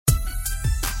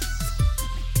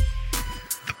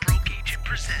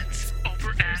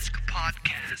Ask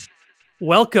Podcast.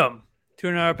 Welcome to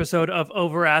another episode of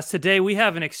Over Ask. Today we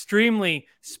have an extremely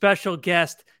special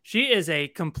guest. She is a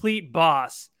complete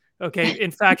boss. Okay, in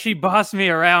fact, she bossed me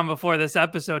around before this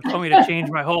episode, told me to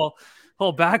change my whole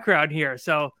background here.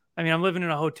 So, I mean, I'm living in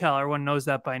a hotel. Everyone knows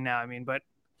that by now. I mean, but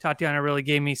Tatiana really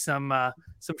gave me some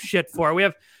shit for it. We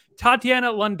have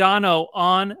Tatiana Londano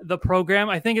on the program.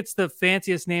 I think it's the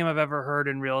fanciest name I've ever heard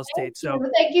in real estate.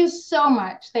 Thank you so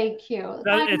much. Thank you.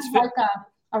 It's like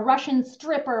a Russian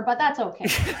stripper, but that's okay.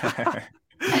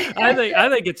 I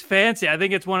think it's fancy. I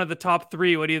think it's one of the top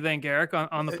three. What do you think, Eric,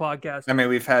 on the podcast? I mean,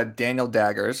 we've had Daniel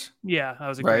Daggers. Yeah, that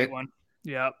was a great one.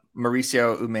 Yeah.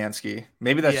 Mauricio Umansky.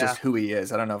 Maybe that's just who he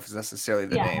is. I don't know if it's necessarily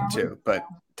the name too, but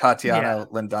Tatiana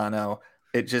Londano,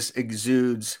 it just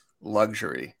exudes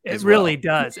luxury. It really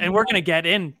does. And we're going to get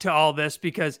into all this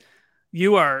because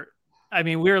you are, I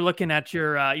mean, we were looking at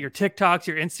your TikToks,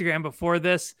 your Instagram before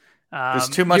this. There's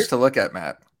too much to look at,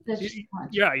 Matt.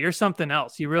 You're something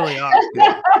else. You really are.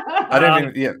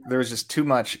 There was just too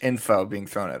much info being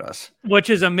thrown at us, which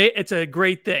is it's a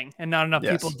great thing, and not enough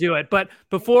people do it. But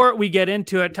before we get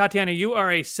into it, Tatiana, you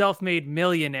are a self-made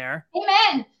millionaire.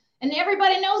 Amen. And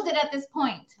everybody knows it at this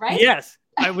point, right? Yes.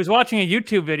 I was watching a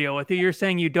YouTube video with you. You're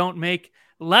saying you don't make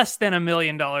less than $1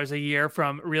 million a year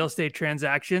from real estate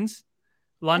transactions.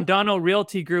 Londano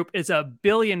Realty Group is $1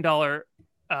 billion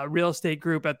real estate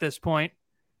group at this point.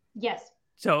 Yes.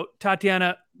 So,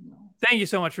 Tatiana, thank you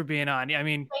so much for being on. I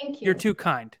mean, you're too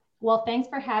kind. Well, thanks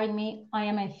for having me. I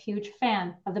am a huge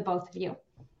fan of the both of you.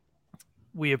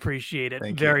 We appreciate it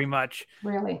very much.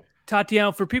 Really.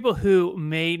 Tatiana, for people who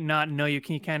may not know you,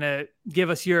 can you kind of give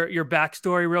us your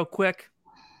backstory real quick?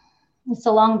 It's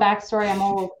a long backstory. I'm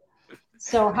old.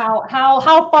 So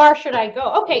how far should I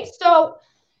go? Okay, so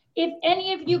if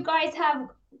any of you guys have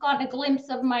gotten a glimpse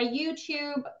of my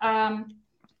YouTube,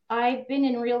 I've been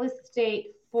in real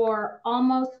estate for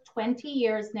almost 20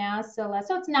 years now. So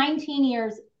it's 19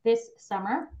 years this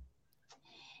summer.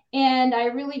 And I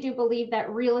really do believe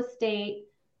that real estate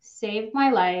saved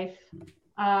my life.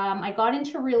 I got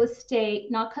into real estate,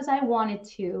 not because I wanted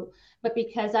to, but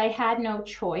because I had no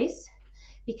choice,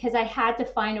 because I had to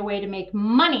find a way to make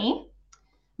money.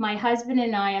 My husband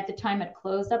and I at the time had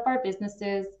closed up our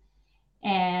businesses,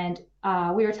 and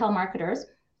we were telemarketers.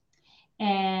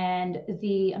 And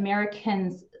the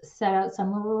Americans set out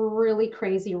some really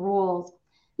crazy rules.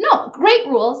 No, great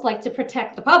rules, like to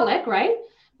protect the public, right?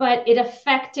 But it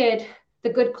affected the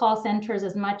good call centers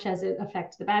as much as it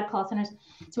affected the bad call centers.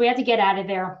 So we had to get out of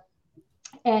there.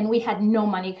 And we had no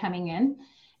money coming in.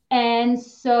 And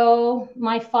so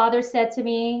my father said to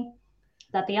me,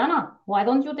 Tatiana, why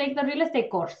don't you take the real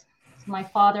estate course? So my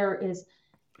father is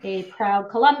a proud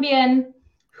Colombian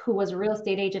who was a real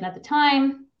estate agent at the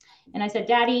time. And I said,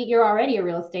 Daddy, you're already a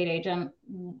real estate agent.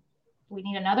 We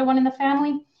need another one in the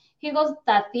family. He goes,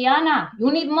 Tatiana,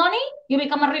 you need money? You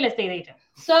become a real estate agent.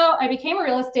 So I became a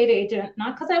real estate agent,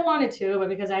 not because I wanted to, but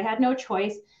because I had no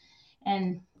choice.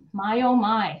 And my, oh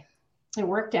my, it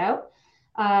worked out.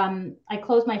 I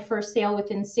closed my first sale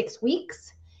within 6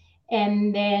 weeks.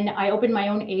 And then I opened my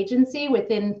own agency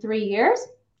within 3 years.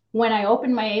 When I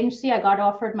opened my agency, I got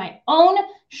offered my own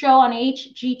show on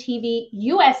HGTV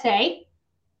USA.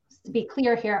 To be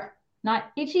clear here,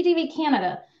 not HGTV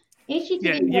Canada.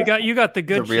 HGTV. Yeah, you got the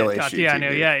good shit,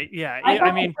 Tatiana. Yeah.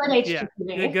 I mean,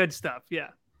 the good stuff. Yeah.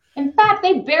 In fact,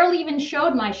 they barely even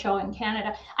showed my show in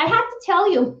Canada. I have to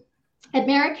tell you,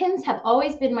 Americans have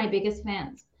always been my biggest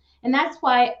fans. And that's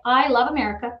why I love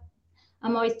America.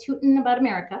 I'm always tooting about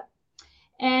America.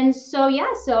 And so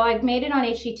I've made it on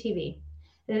HGTV.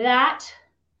 That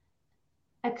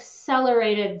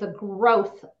accelerated the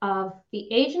growth of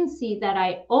the agency that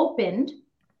I opened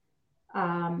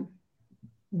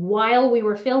while we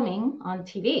were filming on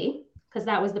TV, because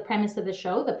that was the premise of the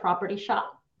show, The Property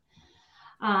Shop.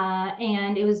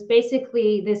 And it was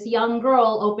basically this young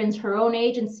girl opens her own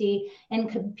agency and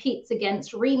competes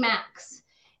against Remax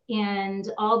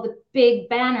and all the big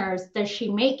banners. Does she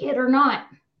make it or not?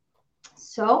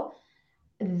 So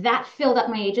that filled up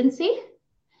my agency.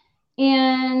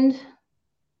 And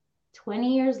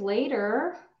 20 years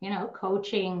later,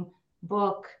 coaching,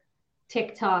 book,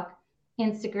 TikTok,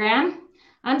 Instagram,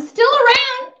 I'm still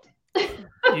around.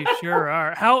 You sure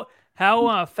are.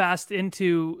 How fast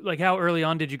into, how early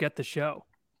on did you get the show?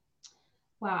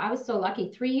 Wow, I was so lucky.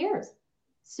 3 years.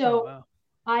 So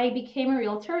I became a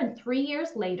realtor, and 3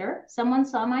 years later, someone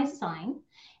saw my sign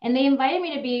and they invited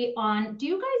me to be on, do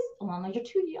you guys, well, you're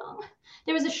too young.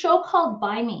 There was a show called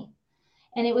Buy Me,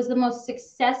 and it was the most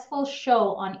successful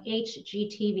show on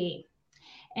HGTV.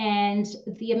 And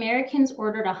the Americans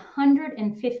ordered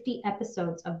 150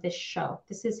 episodes of this show.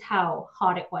 This is how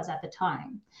hot it was at the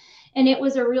time. And it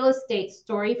was a real estate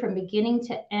story from beginning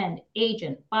to end.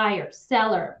 Agent, buyer,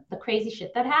 seller, the crazy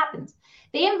shit that happens.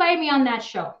 They invited me on that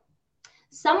show.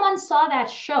 Someone saw that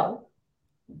show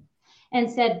and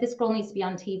said, this girl needs to be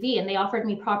on TV. And they offered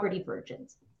me Property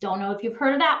Virgins. Don't know if you've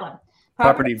heard of that one.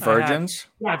 Property Virgins?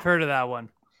 Yeah. I've heard of that one.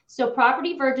 So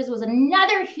Property Virgins was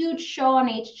another huge show on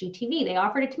HGTV. They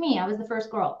offered it to me. I was the first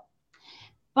girl.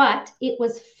 But it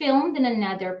was filmed in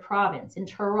another province, in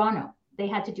Toronto. They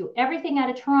had to do everything out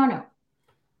of Toronto.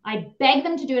 I begged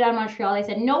them to do it out of Montreal. They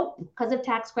said, nope, because of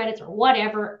tax credits or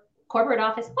whatever, corporate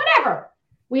office, whatever.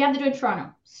 We have to do it in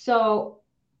Toronto. So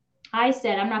I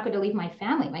said, I'm not going to leave my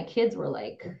family. My kids were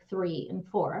like 3 and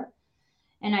 4.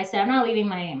 And I said, I'm not leaving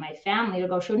my family to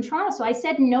go shoot in Toronto. So I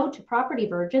said no to Property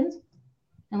Virgins.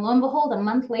 And lo and behold, a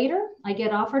month later, I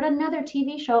get offered another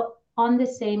TV show on the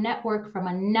same network from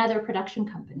another production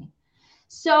company.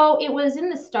 So it was in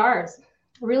the stars.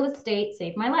 Real estate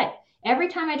saved my life. Every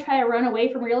time I try to run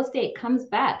away from real estate, it comes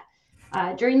back.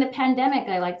 During the pandemic,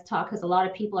 I like to talk because a lot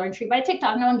of people are intrigued by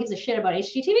TikTok. No one gives a shit about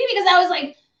HGTV because that was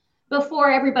like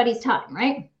before everybody's time,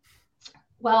 right?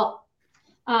 Well,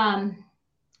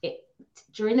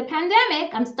 during the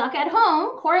pandemic, I'm stuck at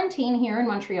home, quarantine here in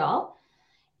Montreal.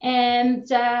 And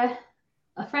a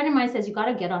friend of mine says, you got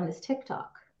to get on this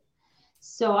TikTok.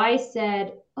 So I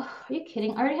said, oh, are you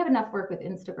kidding? I already have enough work with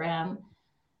Instagram,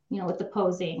 with the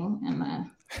posing and the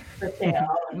for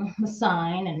sale and the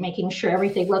sign and making sure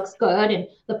everything looks good and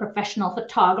the professional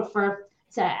photographer.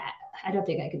 So I don't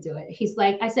think I could do it. He's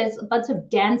like, I said, it's a bunch of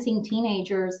dancing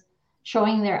teenagers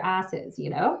showing their asses,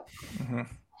 Mm-hmm.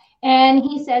 And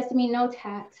he says to me, no,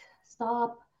 Tat,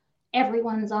 stop.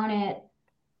 Everyone's on it.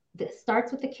 This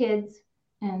starts with the kids.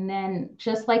 And then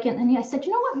just like it, and I said,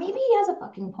 you know what? Maybe he has a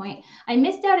fucking point. I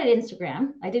missed out at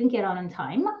Instagram. I didn't get on in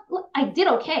time. I did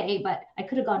okay, but I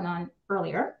could have gotten on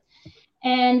earlier.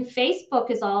 And Facebook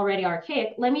is already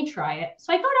archaic. Let me try it.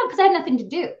 So I got on because I had nothing to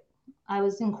do. I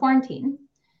was in quarantine.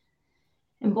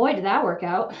 And boy, did that work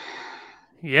out.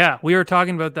 Yeah, we were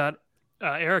talking about that.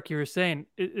 Eric, you were saying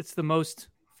it's the most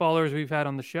followers we've had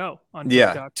on the show on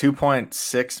TikTok.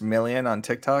 2.6 million on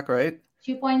TikTok, right?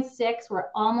 2.6. We're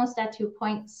almost at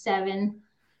 2.7.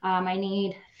 I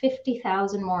need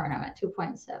 50,000 more, and I'm at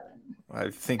 2.7.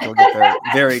 I think you'll get there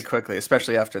very quickly,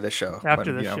 especially after this show.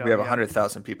 After this show, we have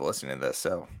 100,000 people listening to this,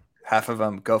 so half of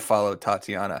them go follow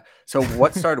Tatiana. So,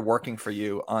 what started working for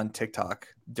you on TikTok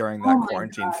during that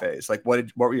quarantine phase? Like, what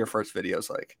were your first videos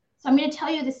like? So, I'm going to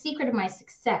tell you the secret of my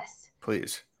success.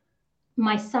 Please.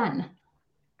 My son.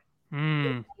 His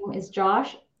name is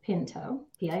Josh Pinto,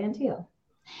 Pinto.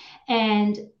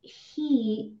 And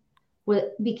he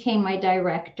became my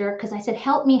director because I said,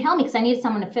 help me, because I needed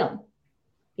someone to film.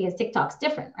 Because TikTok's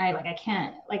different, right? Like I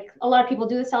can't, like a lot of people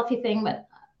do the selfie thing, but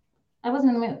I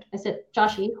wasn't in the mood. I said,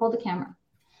 Joshy, hold the camera.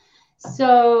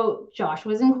 So Josh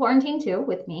was in quarantine too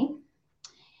with me.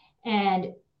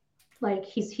 And like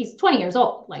he's 20 years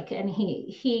old, like, and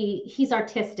he's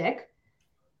artistic.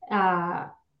 And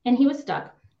he was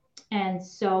stuck. And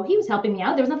so he was helping me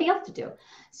out. There was nothing else to do.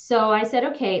 So I said,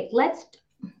 okay,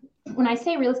 when I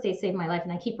say real estate saved my life,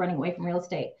 and I keep running away from real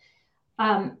estate,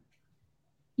 I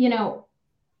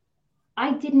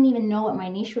didn't even know what my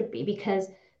niche would be because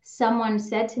someone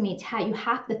said to me,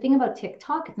 Tat, the thing about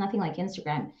TikTok, it's nothing like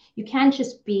Instagram. You can't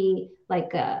just be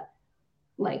like a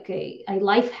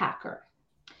life hacker.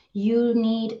 You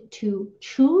need to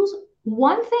choose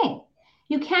one thing.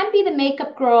 You can't be the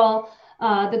makeup girl,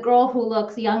 the girl who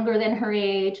looks younger than her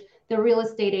age, the real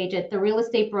estate agent, the real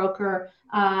estate broker,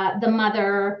 the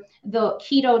mother, the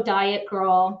keto diet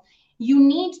girl. You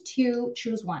need to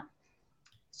choose one.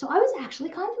 So I was actually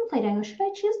contemplating, should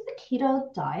I choose the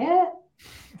keto diet?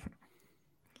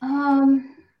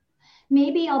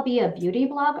 Maybe I'll be a beauty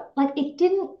blogger. Like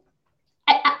everything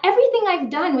I've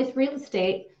done with real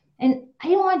estate, and I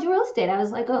didn't want to do real estate. I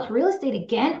was like, oh, real estate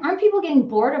again? Aren't people getting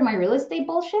bored of my real estate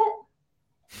bullshit?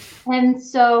 And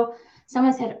so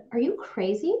someone said, are you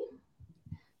crazy?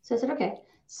 So I said, okay.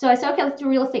 So I said, okay, let's do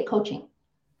real estate coaching.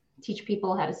 Teach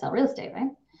people how to sell real estate, right?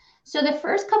 So the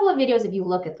first couple of videos, if you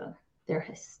look at them, they're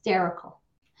hysterical.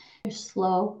 They're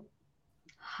slow,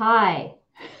 high.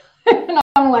 And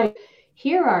I'm like,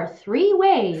 here are 3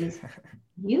 ways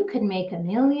you could make $1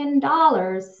 million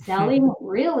selling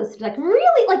real estate. Like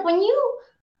really, like when you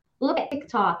look at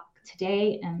TikTok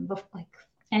today and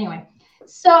anyway,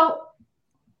 so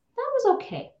that was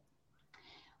okay.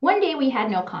 One day we had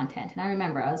no content. And I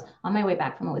remember I was on my way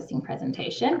back from a listing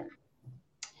presentation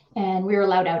and we were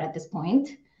allowed out at this point.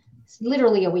 It's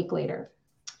literally a week later.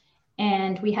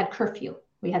 And we had curfew.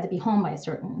 We had to be home by a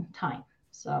certain time.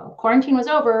 So quarantine was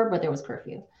over, but there was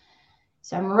curfew.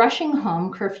 So I'm rushing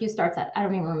home. Curfew starts at, I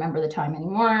don't even remember the time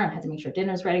anymore. I had to make sure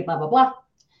dinner's ready, blah, blah, blah.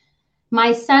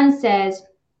 My son says,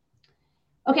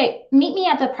 okay, meet me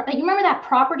at you remember that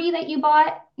property that you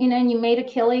bought, and you made a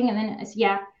killing? And then I said,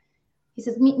 yeah. He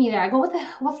says, meet me there. I go,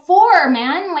 what for,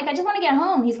 man? Like, I just want to get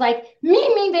home. He's like,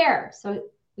 meet me there. So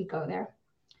we go there.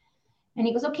 And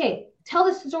he goes, okay, tell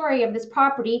the story of this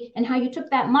property and how you took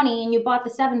that money and you bought the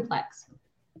 7-plex.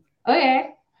 Okay.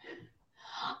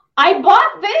 I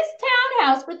bought this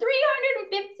townhouse for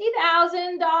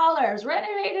 $350,000,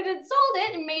 renovated and sold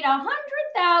it and made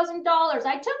 $100,000.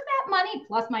 I took that money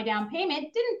plus my down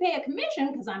payment, didn't pay a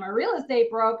commission because I'm a real estate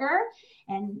broker,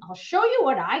 and I'll show you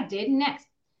what I did next.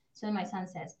 So my son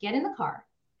says, get in the car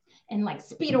and like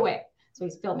speed away. So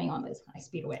he's filming on this. I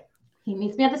speed away. He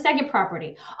meets me at the second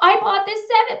property. I bought this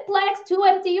 7-plex, 2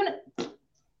 empty units.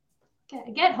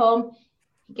 Get home.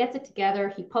 He gets it together.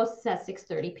 He posts at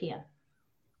 6:30 p.m.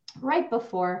 right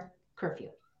before curfew.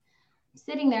 I'm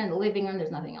sitting there in the living room. There's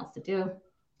nothing else to do. I'm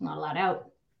not allowed out.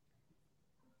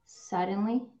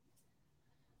 Suddenly,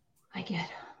 I get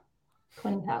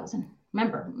 20,000.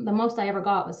 Remember, the most I ever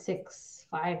got was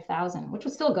 5,000, which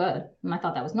was still good. And I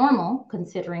thought that was normal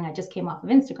considering I just came off of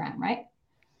Instagram, right?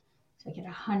 So I get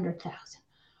 100,000.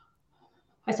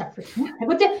 I start freaking out. I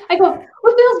go,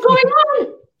 what the hell's going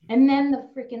on? And then the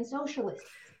freaking socialists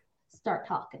start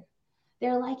talking.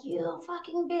 They're like, you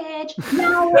fucking bitch.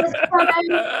 Now it's time.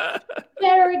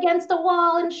 Get her against the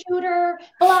wall and shoot her.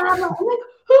 Blah, blah. I'm like,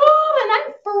 oh, and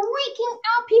I'm freaking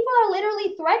out. People are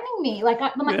literally threatening me, like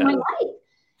my life.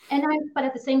 But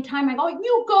at the same time, I go,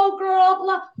 you go, girl,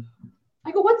 blah.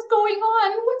 I go, what's going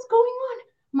on? What's going on?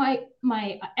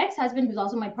 My ex-husband, who's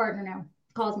also my partner now,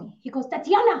 calls me. He goes,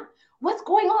 Tatiana, what's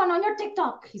going on your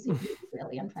TikTok? He's like,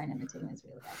 really? I'm trying to imitate his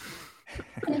really bad.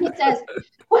 And he says,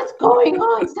 what's going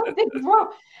on? Something's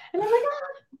wrong. And I'm like,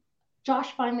 ah.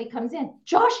 Josh finally comes in.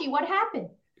 Joshy, what happened?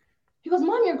 He goes,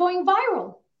 Mom, you're going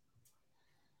viral.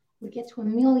 We get to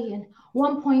 1 million,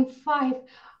 1.5.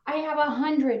 I have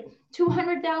 100,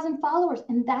 200,000 followers.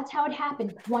 And that's how it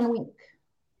happened 1 week.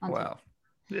 Wow.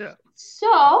 Yeah.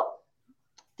 So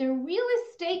the real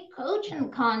estate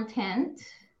coaching content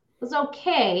was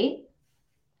okay.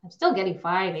 I'm still getting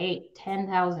 5, 8,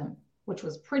 10,000, which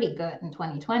was pretty good in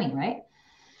 2020, right?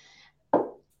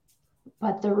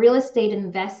 But the real estate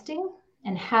investing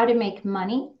and how to make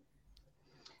money.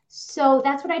 So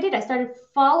that's what I did. I started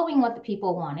following what the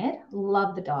people wanted.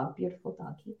 Love the dog, beautiful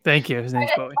doggy. Thank you. His name's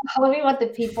Bowie. Following what the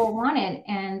people wanted,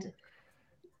 and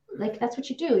like that's what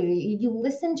you do. You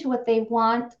listen to what they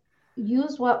want,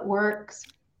 use what works.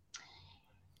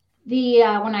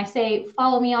 When I say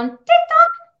follow me on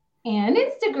TikTok and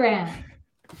Instagram,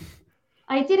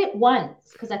 I did it once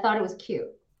because I thought it was cute.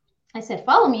 I said,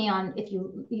 follow me on, if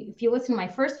you listen to my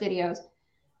first videos,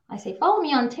 I say, follow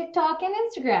me on TikTok and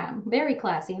Instagram. Very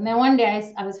classy. And then one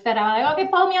day I was fed up. I go, okay,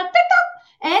 follow me on TikTok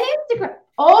and Instagram.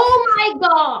 Oh my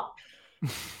God.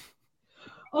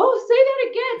 Oh, say that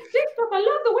again. TikTok. I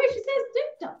love the way she says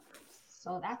TikTok.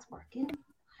 So that's working.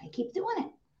 I keep doing it.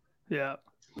 Yeah.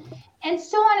 And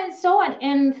so on and so on.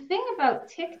 And the thing about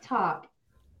TikTok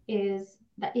is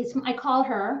that I call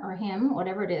her or him,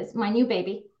 whatever it is, my new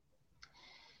baby.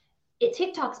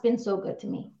 TikTok's been so good to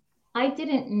me. I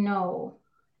didn't know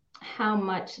how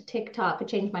much TikTok could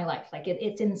change my life. Like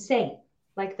it's insane.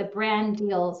 Like the brand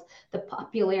deals, the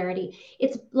popularity.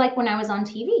 It's like when I was on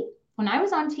TV. When I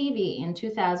was on TV in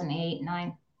 2008,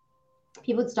 9,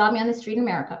 people would stop me on the street in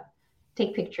America,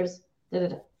 take pictures.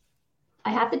 I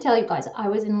have to tell you guys, I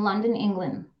was in London,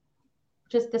 England,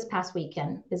 just this past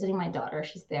weekend, visiting my daughter.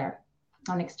 She's there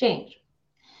on exchange.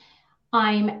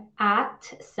 I'm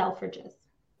at Selfridges.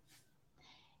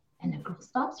 And the girl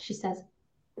stops. She says,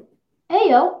 hey,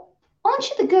 yo, aren't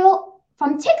you the girl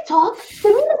from TikTok, the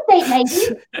real estate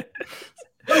lady?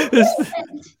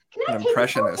 An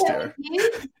impressionist here.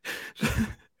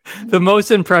 The most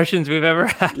impressions we've ever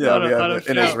had. Yeah, we have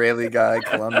an Israeli guy,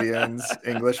 Colombians,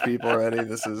 English people already.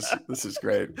 This is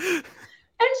great. And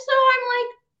so I'm like,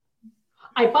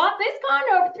 I bought this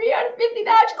condo for $350,000. She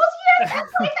goes, yes,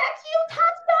 that's you,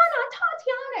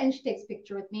 Tatiana. And she takes a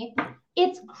picture with me.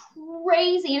 It's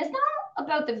crazy. And it's not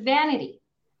about the vanity.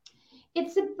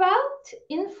 It's about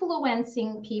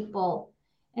influencing people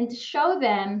and to show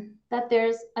them that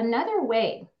there's another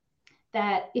way,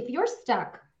 that if you're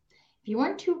stuck, if you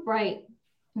weren't too bright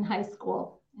in high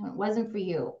school and it wasn't for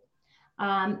you,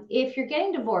 if you're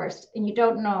getting divorced and you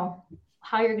don't know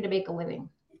how you're going to make a living,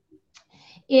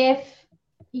 if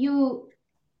you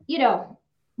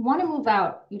want to move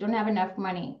out, you don't have enough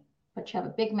money, but you have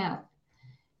a big mouth,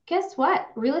 guess what?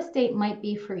 Real estate might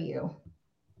be for you.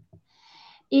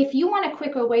 If you want a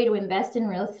quicker way to invest in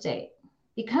real estate,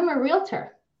 become a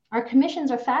realtor. Our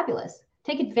commissions are fabulous.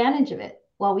 Take advantage of it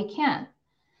while we can.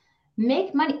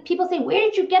 Make money. People say, where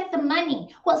did you get the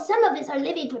money? Well, some of us are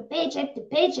living from paycheck to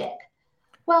paycheck.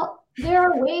 Well, there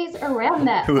are ways around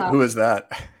that. Who is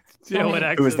that?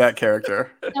 Who is that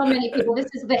character? So many people. This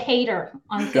is the hater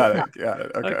on TikTok. Got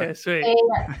it. Okay, sweet.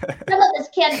 Some of us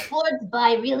can't afford to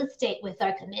buy real estate with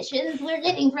our commissions. We're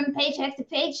living from paycheck to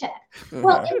paycheck.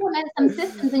 Well, implement some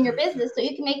systems in your business so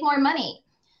you can make more money.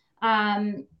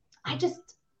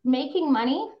 Making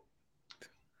money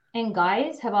and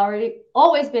guys have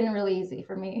always been really easy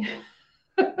for me.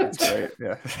 That's great.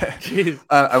 Yeah.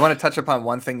 I want to touch upon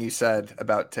one thing you said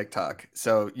about TikTok.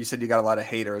 So you said you got a lot of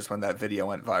haters when that video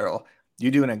went viral.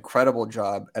 You do an incredible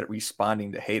job at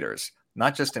responding to haters,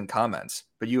 not just in comments,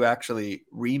 but you actually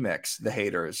remix the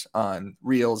haters on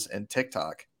Reels and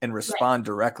TikTok and respond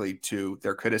directly to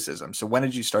their criticism. So when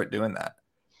did you start doing that?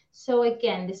 So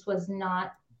again, this was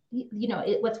not,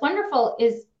 what's wonderful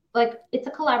is it's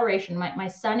a collaboration. My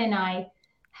son and I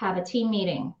have a team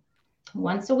meeting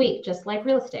once a week, just like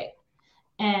real estate.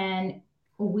 And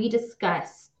we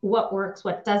discuss what works,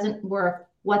 what doesn't work,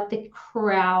 what the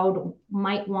crowd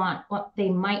might want, what they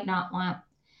might not want.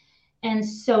 And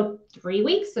so 3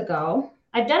 weeks ago,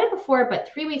 I've done it before, but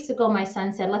 3 weeks ago, my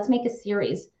son said, let's make a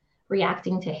series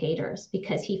reacting to haters,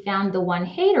 because he found the one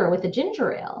hater with the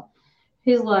ginger ale.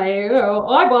 He's like,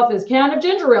 I bought this can of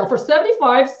ginger ale for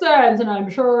 75 cents, and I'm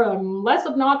sure I'm less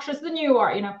obnoxious than you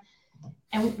are,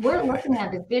 And we're looking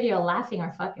at this video, laughing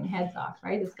our fucking heads off,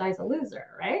 right? This guy's a loser,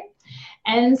 right?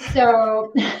 And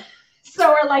so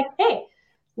we're like, hey,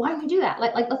 why don't we do that?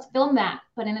 Like let's film that,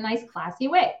 but in a nice, classy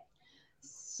way.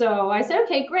 So I said,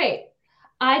 okay, great.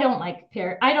 I don't like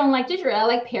ginger ale. I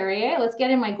like Perrier. Let's get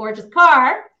in my gorgeous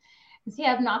car and see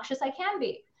how obnoxious I can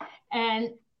be.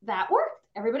 And that worked.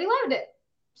 Everybody loved it.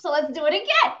 So let's do it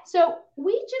again. So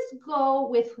we just go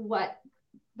with what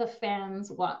the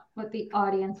fans want, what the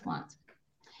audience wants.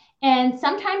 And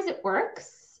sometimes it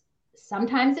works.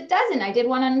 Sometimes it doesn't. I did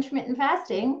one on intermittent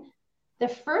fasting. The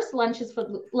first lunches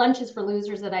for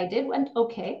losers that I did went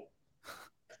okay,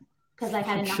 because I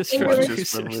had enough.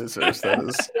 Lunches for losers. That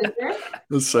is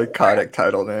the psychotic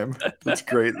title name. That's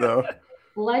great though.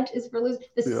 Lunch is for losers.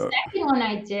 The second one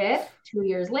I did 2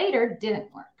 years later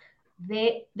didn't work.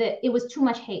 It was too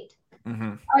much hate.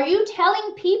 Mm-hmm. Are you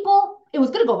telling people it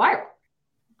was going to go viral?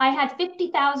 I had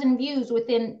 50,000 views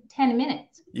within 10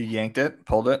 minutes. You yanked it,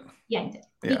 pulled it? Yanked it.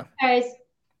 Yeah. Because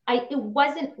it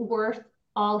wasn't worth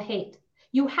all hate.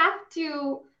 You have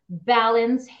to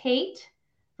balance hate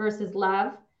versus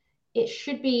love. It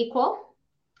should be equal.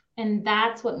 And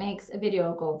that's what makes a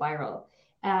video go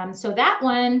viral. So that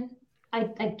one,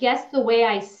 I guess the way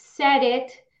I said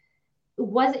it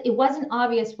wasn't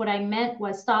obvious. What I meant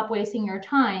was stop wasting your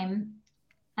time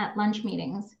at lunch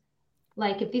meetings.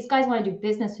 Like if these guys want to do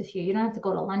business with you, you don't have to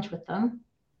go to lunch with them.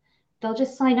 They'll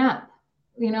just sign up.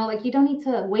 You don't need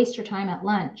to waste your time at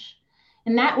lunch.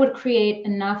 And that would create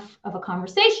enough of a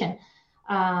conversation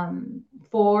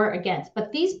for or against.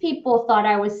 But these people thought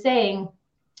I was saying,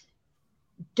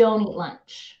 don't eat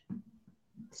lunch.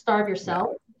 Starve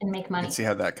yourself and make money. I can see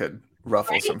how that could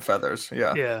ruffle some feathers.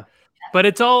 Yeah. Yeah. But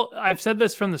it's all, I've said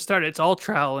this from the start, it's all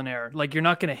trial and error. Like you're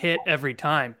not going to hit every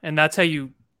time. And that's how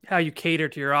you cater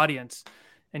to your audience,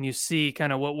 and you see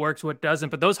kind of what works, what doesn't.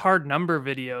 But those hard number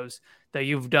videos that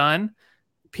you've done,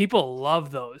 people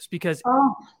love those because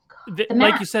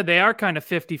like you said, they are kind of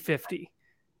 50-50.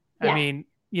 Yeah. I mean,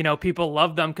 people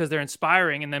love them because they're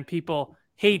inspiring, and then people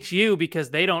hate you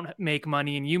because they don't make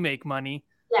money and you make money.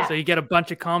 Yeah. So you get a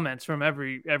bunch of comments from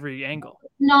every angle.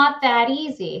 Not that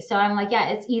easy. So I'm like, yeah,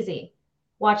 it's easy.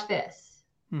 Watch this.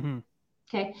 Mm-hmm.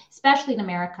 Okay. Especially in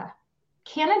America.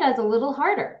 Canada is a little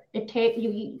harder.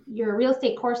 Your real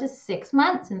estate course is 6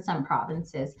 months in some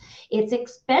provinces. It's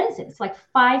expensive. It's like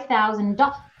 $5,000.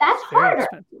 That's harder.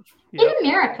 Yep. In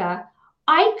America,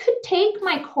 I could take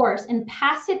my course and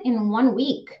pass it in 1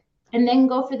 week and then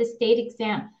go for the state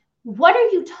exam. What are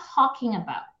you talking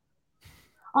about?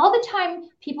 All the time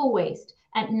people waste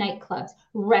at nightclubs,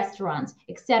 restaurants,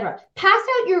 etc. Pass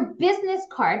out your business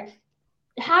card,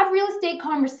 have real estate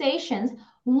conversations.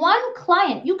 One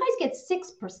client, you guys get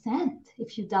 6%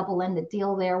 if you double end the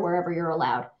deal there, wherever you're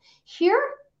allowed. Here,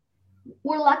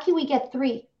 we're lucky we get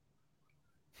 3,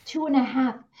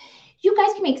 2.5. You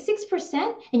guys can make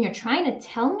 6% and you're trying to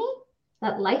tell me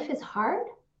that life is hard?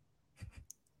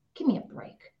 Give me a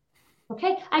break.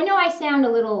 Okay. I know I sound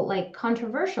a little like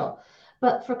controversial,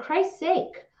 but for Christ's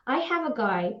sake, I have a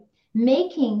guy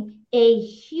making a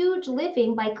huge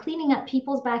living by cleaning up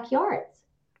people's backyards.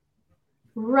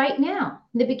 right now.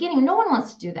 In the beginning, no one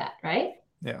wants to do that, right?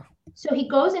 Yeah. So he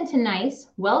goes into nice,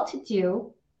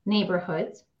 well-to-do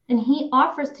neighborhoods and he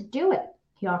offers to do it.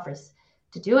 He offers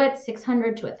to do it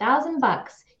 $600 to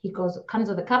 $1,000. He comes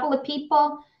with a couple of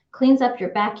people, cleans up your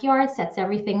backyard, sets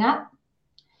everything up.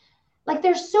 Like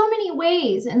there's so many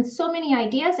ways and so many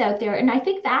ideas out there. And I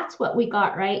think that's what we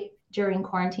got right during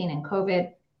quarantine and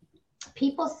COVID.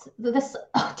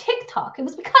 TikTok, it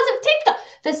was because of TikTok,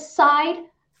 the side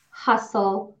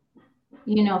hustle,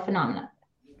 phenomena.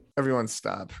 Everyone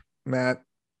stop. Matt,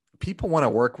 people want to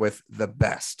work with the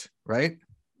best, right?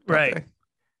 Right. Okay.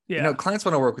 Yeah. Clients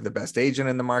want to work with the best agent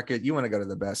in the market. You want to go to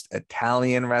the best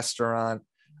Italian restaurant.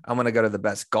 I want to go to the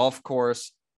best golf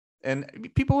course. And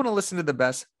people want to listen to the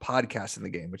best podcast in the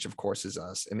game, which of course is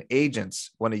us. And agents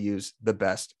want to use the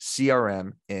best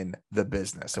CRM in the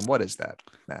business. And what is that,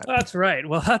 Matt? That's right.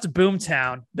 Well, that's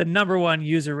Boomtown, the #1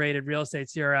 user-rated real estate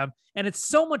CRM. And it's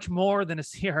so much more than a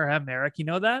CRM, Eric. You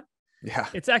know that? Yeah.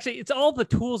 It's all the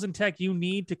tools and tech you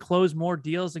need to close more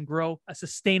deals and grow a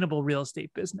sustainable real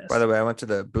estate business. By the way, I went to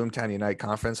the Boomtown Unite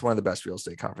conference, one of the best real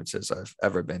estate conferences I've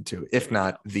ever been to, if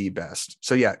not the best.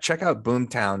 So yeah, check out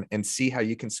Boomtown and see how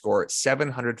you can score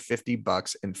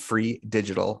 $750 in free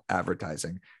digital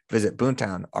advertising. Visit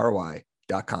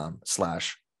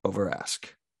boomtownry.com/overask.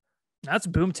 That's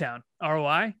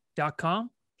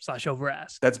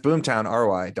boomtownry.com/overask. That's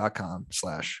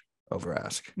boomtownry.com/overask.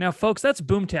 Now, folks, that's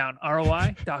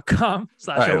boomtownry.com/overask.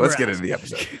 All right, let's get into the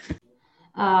episode.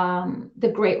 The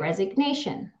Great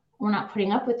Resignation. We're not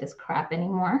putting up with this crap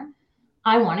anymore.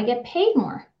 I want to get paid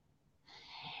more.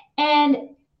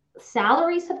 And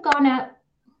salaries have gone up.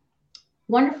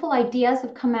 Wonderful ideas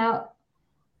have come out.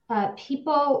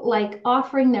 People like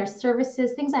offering their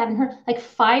services, things I haven't heard, like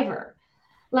Fiverr.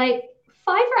 I've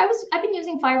been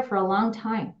using Fiverr for a long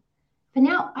time. But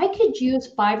now I could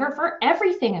use Fiverr for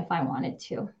everything if I wanted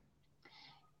to.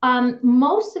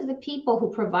 Most of the people who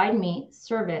provide me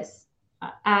service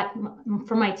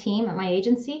for my team at my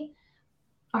agency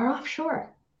are offshore.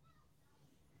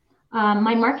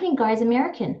 My marketing guy is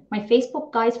American. My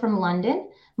Facebook guy is from London.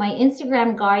 My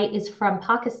Instagram guy is from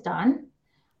Pakistan.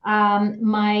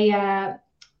 I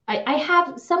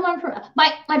have someone from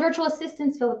my virtual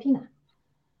assistant's Filipina.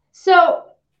 So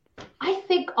I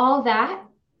think all that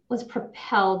was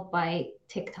propelled by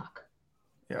TikTok.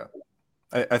 Yeah.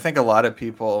 I think a lot of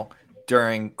people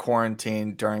during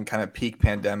quarantine, during kind of peak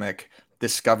pandemic,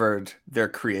 discovered their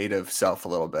creative self a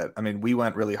little bit. I mean, we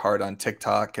went really hard on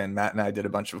TikTok, and Matt and I did a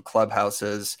bunch of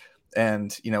clubhouses.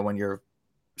 And, when you're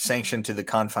sanctioned to the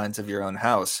confines of your own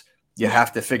house, you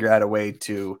have to figure out a way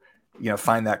to,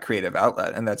 find that creative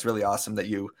outlet. And that's really awesome that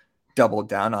you doubled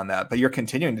down on that. But you're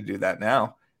continuing to do that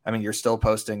now. I mean, you're still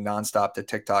posting nonstop to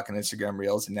TikTok and Instagram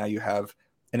Reels, and now you have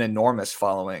an enormous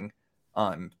following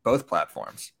on both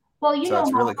platforms. Well, so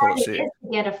it's really cool to see. To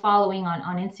get a following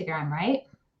on Instagram, right?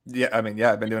 Yeah, I mean,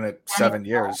 I've been doing it 7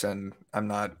 years, and I'm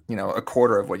not, a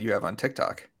quarter of what you have on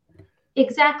TikTok.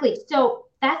 Exactly. So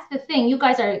that's the thing. You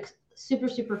guys are super,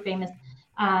 super famous,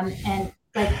 and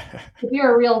like if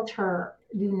you're a realtor,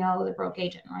 the broke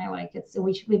agent, right? Like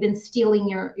we've been stealing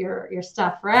your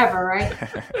stuff forever, right?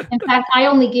 In fact, I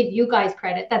only give you guys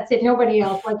credit. That's it. Nobody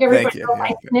else. Like everybody else,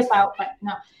 I snip out, but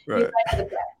no, right. You guys are the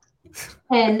best.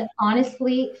 And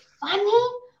honestly, funny.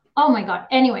 Oh my God.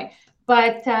 Anyway,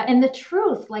 but and the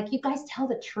truth, like you guys tell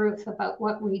the truth about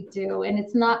what we do, and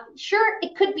it's not sure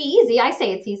it could be easy. I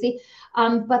say it's easy,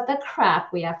 but the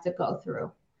crap we have to go through,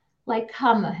 like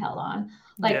come the hell on.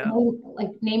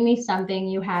 Name me something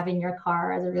you have in your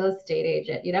car as a real estate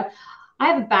agent. I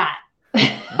have a bat.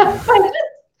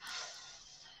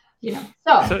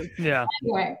 So yeah.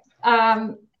 Anyway,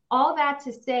 all that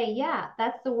to say, yeah,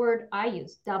 that's the word I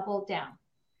use, double down.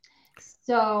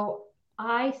 So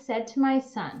I said to my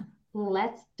son,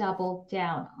 let's double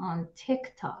down on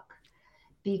TikTok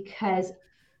because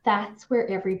that's where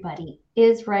everybody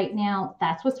is right now.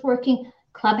 That's what's working.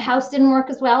 Clubhouse didn't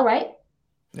work as well, right?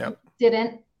 Yep.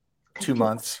 Didn't. 2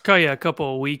 months. Oh yeah, a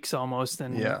couple of weeks almost,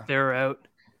 and they're out.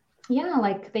 Yeah,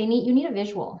 like you need a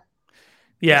visual.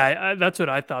 Yeah, that's what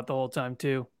I thought the whole time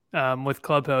too, with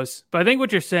Clubhouse. But I think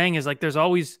what you're saying is like there's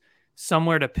always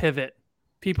somewhere to pivot.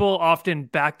 People often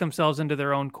back themselves into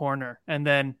their own corner and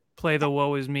then play the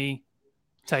woe is me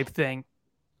type thing.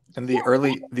 And the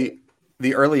early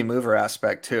mover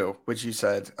aspect too, which you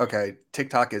said, okay,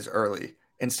 TikTok is early.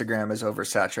 Instagram is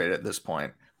oversaturated at this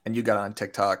point. And you got on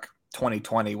TikTok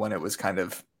 2020 when it was kind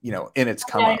of, in its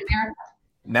come up.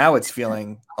 Now it's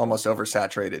feeling almost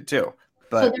oversaturated too.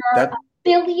 But so there are a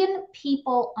billion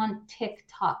people on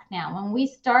TikTok now. When we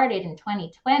started in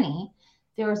 2020,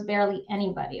 there was barely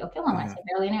anybody. Okay, well, when I say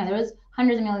barely anybody, there was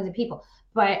hundreds of millions of people.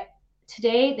 But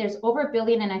today there's over 1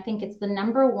 billion, and I think it's the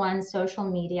 #1 social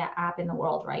media app in the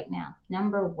world right now.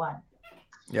 #1.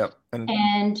 Yep.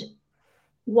 And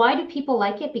why do people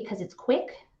like it? Because it's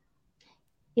quick,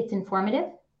 it's informative.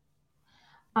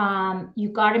 You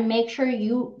got to make sure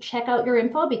you check out your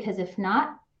info, because if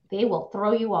not, they will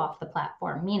throw you off the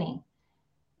platform, meaning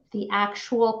the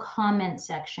actual comment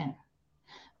section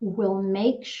will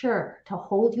make sure to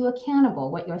hold you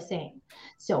accountable what you're saying.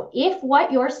 So if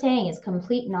what you're saying is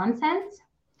complete nonsense,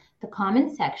 the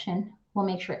comment section will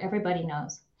make sure everybody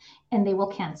knows, and they will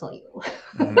cancel you.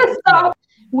 So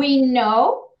we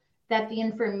know that the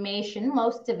information,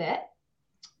 most of it,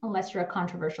 unless you're a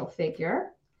controversial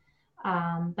figure,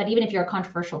 but even if you're a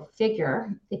controversial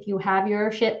figure, if you have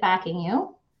your shit backing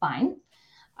you, fine.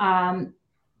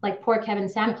 Like poor Kevin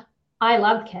Samuels. I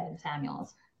loved Kevin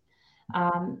Samuels.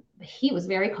 He was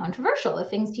very controversial, the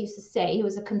things he used to say. He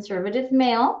was a conservative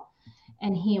male,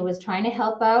 and he was trying to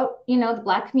help out, the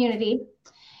Black community.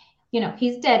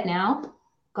 He's dead now.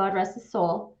 God rest his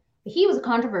soul. But he was a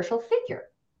controversial figure,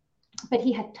 but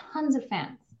he had tons of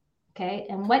fans. Okay.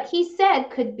 And what he said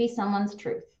could be someone's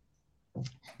truth.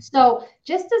 So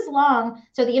just as long,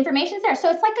 so the information's there. So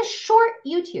it's like a short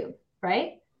YouTube,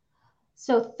 right?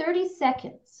 So 30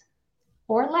 seconds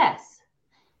or less,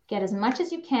 get as much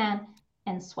as you can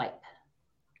and swipe.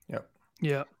 Yep.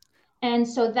 Yeah. And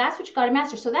so that's what you got to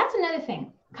master. So that's another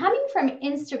thing. Coming from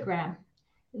Instagram,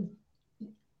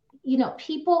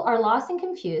 people are lost and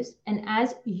confused. And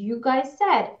as you guys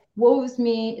said, woe's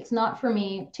me, it's not for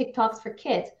me, TikTok's for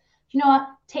kids. You know what?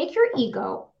 Take your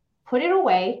ego, put it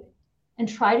away, and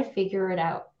try to figure it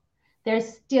out. There's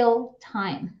still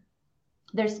time.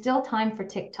 There's still time for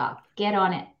TikTok. Get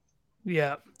on it.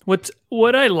 Yeah.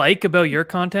 What I like about your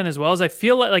content as well is I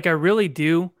feel like I really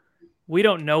do. We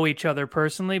don't know each other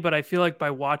personally, but I feel like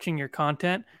by watching your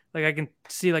content, like I can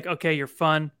see like, okay, you're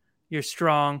fun, you're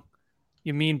strong,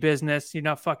 you mean business, you're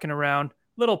not fucking around.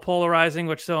 Little polarizing,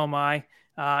 which so am I.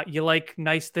 You like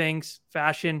nice things,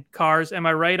 fashion, cars. Am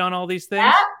I right on all these things?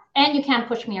 Yeah, and you can't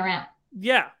push me around.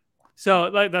 Yeah.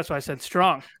 So that's why I said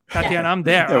strong. Tatiana, I'm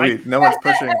there. Yeah, no one's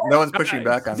pushing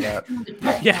back on that.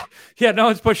 Yeah, no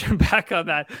one's pushing back on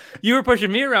that. You were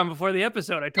pushing me around before the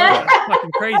episode. I told you that's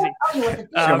fucking crazy. She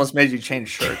almost made you change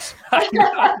shirts.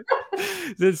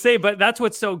 But that's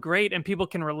what's so great, and people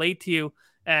can relate to you.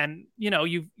 And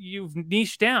you've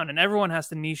niched down, and everyone has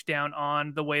to niche down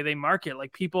on the way they market.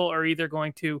 Like people are either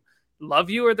going to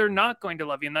love you or they're not going to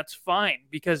love you, and that's fine,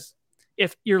 because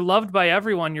if you're loved by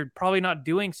everyone, you're probably not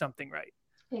doing something right.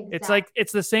 Exactly.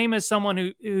 It's the same as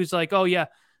someone who's like, oh yeah,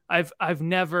 I've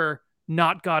never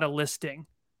not got a listing.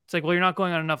 It's like, well, you're not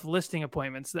going on enough listing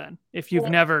appointments then if you've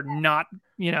never not,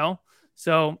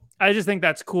 So I just think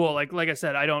that's cool. Like I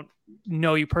said, I don't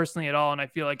know you personally at all, and I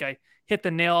feel like I hit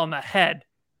the nail on the head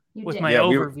with my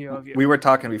overview of you. We were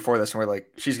talking before this, and we're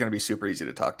like, she's going to be super easy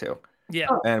to talk to. Yeah.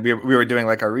 And we were doing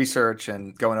like our research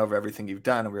and going over everything you've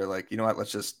done, and we were like, you know what,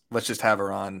 let's just have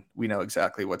her on. We know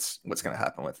exactly what's going to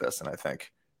happen with this, and I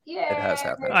think it has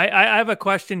happened. I have a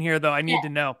question here though. I need to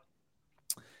know,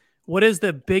 what is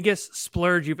the biggest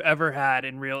splurge you've ever had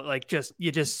in real, like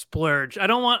you just splurge? I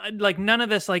don't want like none of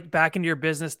this like back into your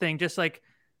business thing, just like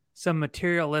some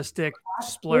materialistic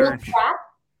splurge.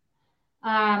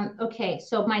 Okay,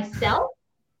 so myself,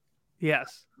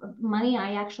 yes, money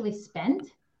I actually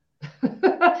spent.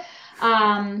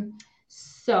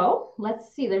 So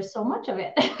let's see, there's so much of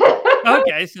it.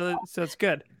 Okay, so it's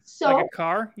good. So like a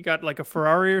car, you got like a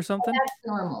Ferrari or something? That's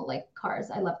normal, like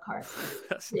cars. I love cars.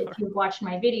 If you've watched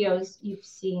my videos, you've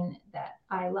seen that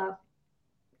I love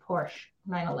Porsche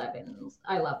 911s.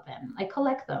 I love them. I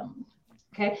collect them.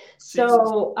 Okay,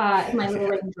 so my little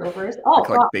Range Rovers. Oh,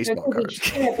 God, baseball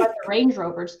cards. I've got the Range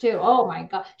Rovers too. Oh my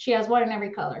God, she has one in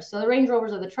every color. So the Range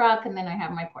Rovers are the truck, and then I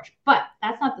have my Porsche. But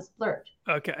that's not the splurge.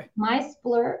 Okay. My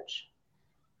splurge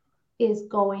is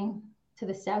going to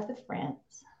the south of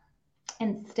France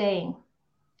and staying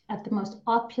at the most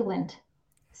opulent,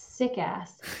 sick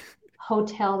ass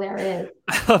hotel there is.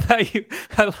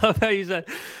 I love how you said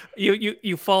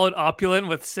you followed opulent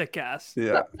with sick ass.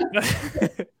 Yeah.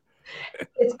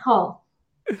 It's called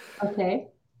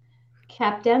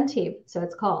Cap d'Antibes. So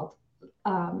it's called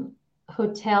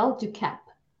Hotel du Cap.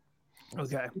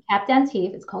 Okay. Cap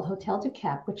d'Antibes. It's called Hotel du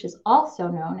Cap, which is also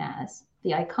known as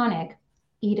the iconic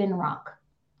Eden Rock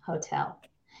Hotel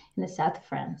in the south of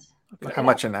France. Okay. How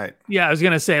much a night? Yeah, I was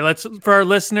gonna say, for our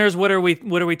listeners, what are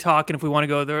we talking if we want to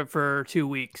go there for 2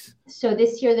 weeks? So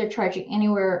this year they're charging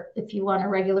anywhere, if you want a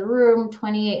regular room,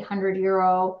 2,800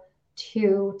 euro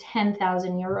to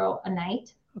 10,000 euro a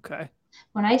night. Okay.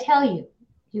 When I tell you,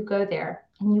 you go there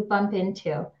and you bump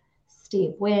into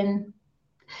Steve Wynn,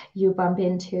 You bump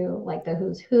into like the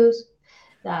who's who's.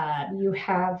 You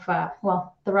have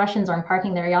the Russians aren't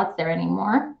parking their yachts there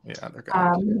anymore. Yeah, they're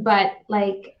gone. But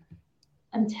like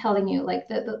I'm telling you, like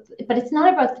but it's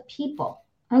not about the people.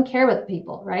 I don't care about the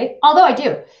people, right? Although I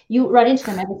do. You run into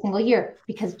them every single year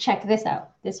because check this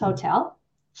out. This hotel,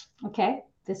 okay?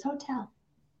 This hotel.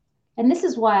 And this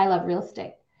is why I love real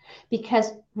estate,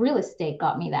 because real estate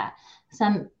got me that.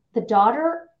 The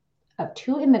daughter of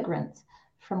 2 immigrants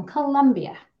from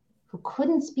Colombia who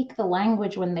couldn't speak the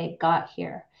language when they got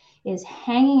here is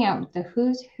hanging out with the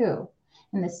who's who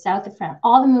in the south of France.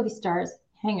 All the movie stars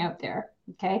hang out there,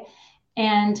 okay?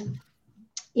 And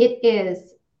it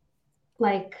is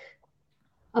like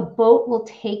a boat will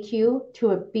take you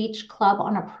to a beach club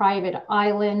on a private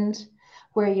island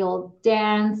where you'll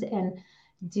dance and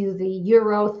do the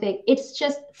Euro thing. It's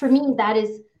just, for me, that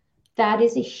is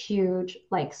a huge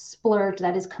like splurge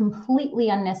that is completely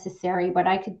unnecessary, but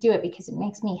I could do it because it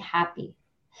makes me happy.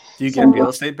 Do you get real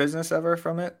estate business ever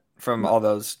from it? From all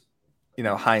those,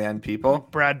 high-end people?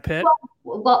 Like Brad Pitt?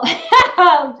 Well,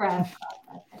 Brad.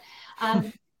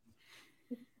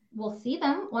 We'll see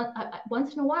them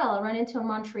once in a while. I'll run into a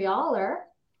Montrealer,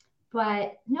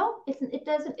 but no, it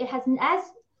doesn't. It has,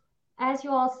 as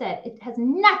you all said, it has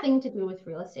nothing to do with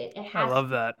real estate. It has I love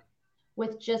that.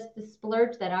 With just the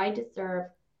splurge that I deserve.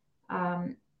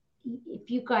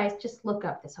 If you guys just look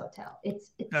up this hotel,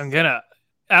 it's. I'm gonna.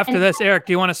 After this, Eric,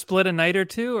 do you want to split a night or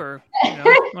two, or?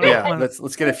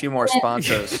 Let's get a few more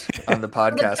sponsors on the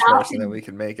podcast first, and then we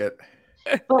can make it.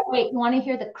 But wait, you want to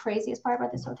hear the craziest part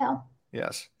about this hotel?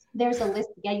 Yes. There's a list.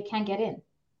 Yeah, you can't get in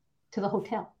to the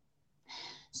hotel.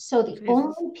 So the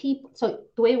only people. So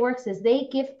the way it works is they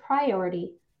give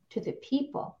priority to the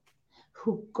people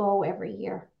who go every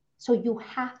year. So you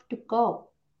have to go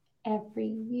every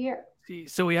year.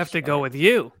 So we have to go with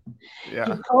you. Yeah.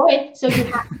 You go in. So you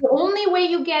have, the only way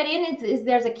you get in is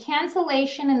there's a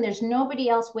cancellation and there's nobody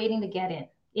else waiting to get in.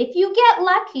 If you get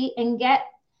lucky and get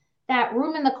that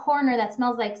room in the corner that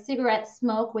smells like cigarette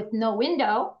smoke with no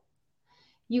window,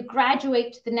 you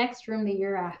graduate to the next room the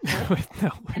year after.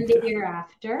 And the year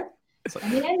after.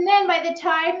 And then by the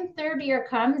time third year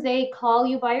comes, they call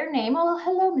you by your name. Oh,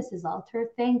 hello, Mrs. Alter.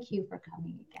 Thank you for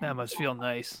coming again. That must feel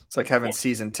nice. It's like having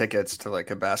season tickets to like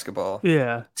a basketball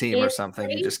team or something.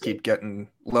 Crazy. You just keep getting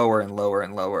lower and lower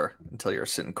and lower until you're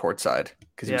sitting courtside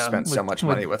because you spent so much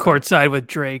money with courtside with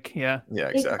Drake. Yeah. Yeah,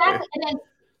 exactly. And then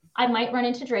I might run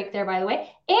into Drake there, by the way.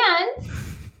 And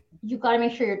you got to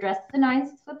make sure you're dressed to the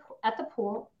nines at the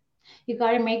pool. You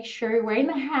got to make sure you're wearing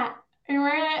the hat.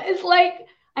 It's like,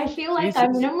 I feel like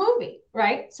I'm in a movie,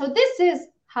 right? So this is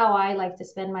how I like to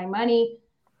spend my money.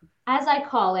 As I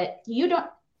call it,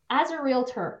 as a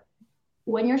realtor,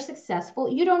 when you're successful,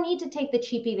 you don't need to take the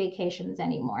cheapy vacations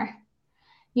anymore.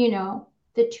 The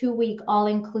 2-week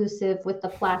all-inclusive with the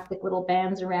plastic little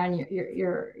bands around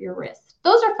your wrist.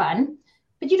 Those are fun,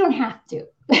 but you don't have to.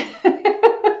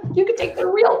 You can take the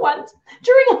real ones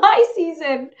during high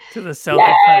season. To the south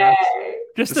of France.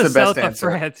 Just the south of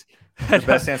France. The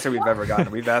best answer we've ever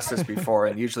gotten. We've asked this before,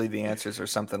 and usually the answers are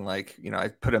something like, I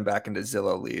put them back into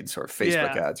Zillow leads or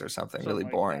Facebook ads or something really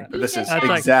boring. But this is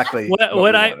exactly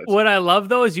what I love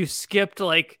though is you skipped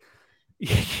like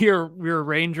your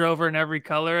Range Rover in every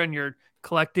color and your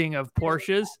collecting of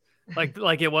Porsches,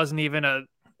 like it wasn't even a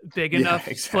big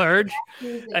enough splurge,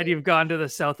 and you've gone to the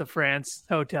south of France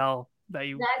hotel that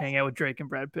you hang out with Drake and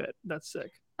Brad Pitt. That's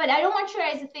sick. But I don't want you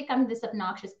guys to think I'm this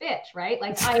obnoxious bitch, right?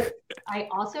 Like I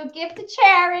also give to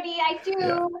charity. I do.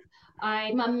 Yeah.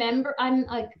 I'm a member.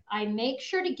 I make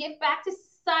sure to give back to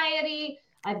society.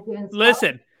 I've given.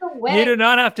 Listen, you do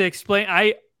not have to explain.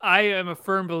 I am a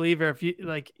firm believer. If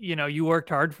you worked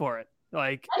hard for it.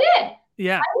 Like I did.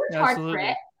 Yeah, I worked hard for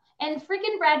it. And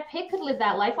freaking Brad Pitt could live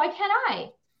that life. Why can't I?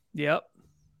 Yep.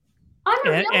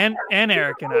 I'm and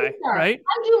Eric and I, right?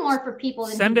 I do more for people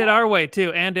than send it our way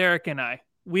too. And Eric and I.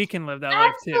 We can live that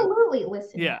life too. Absolutely.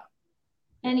 Listen. Yeah.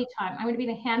 Anytime. I'm going to be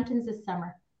in the Hamptons this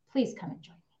summer. Please come and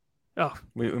join me. Oh,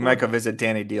 we might go visit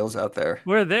Danny Deals out there.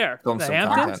 We're there. Film some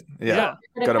content. Yeah.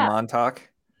 Go to Montauk.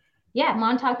 Yeah,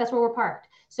 Montauk. That's where we're parked.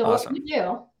 So awesome. What you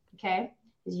do, okay,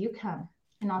 is you come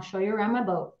and I'll show you around my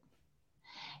boat,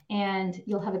 and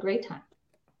you'll have a great time.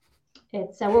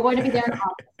 It's we're going to be there in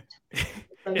August.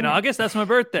 So, in August, that's my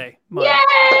birthday. Yay!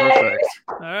 Perfect.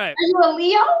 All right. Are you a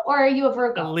Leo or are you a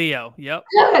Virgo? A Leo. Yep.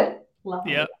 Good. Love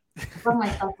yep. Love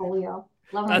myself a Leo.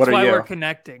 Love that's why we're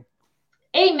connecting.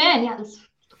 Amen. Yeah.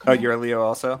 Oh, you're a Leo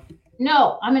also?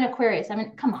 No, I'm an Aquarius.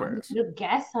 Come on. You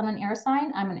guess I'm an air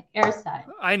sign? I'm an air sign.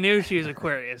 I knew she was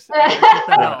Aquarius.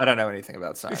 I don't know anything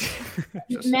about signs.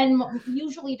 Men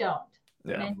usually don't.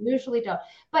 Yeah. Men usually don't.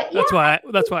 But that's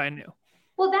why I knew.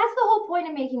 Well, that's the whole point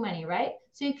of making money, right?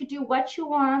 So you could do what you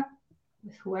want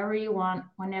with whoever you want,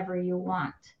 whenever you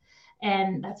want.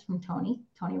 And that's from Tony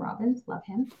Robbins. Love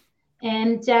him.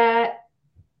 And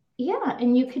yeah,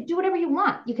 and you could do whatever you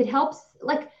want. You could help,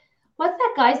 like, what's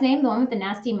that guy's name? The one with the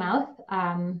nasty mouth?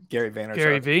 Gary Vaynerchuk.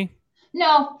 Gary V.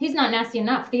 No, he's not nasty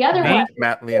enough. The other one,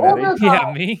 Matt Leonetti.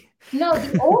 Yeah, me. No,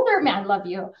 the older man. Love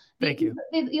you. Thank you.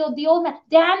 The old man,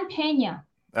 Dan Pena.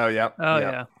 Oh yeah. Oh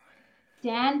yeah.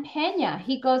 Dan Pena.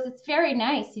 He goes, it's very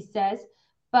nice, he says,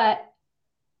 but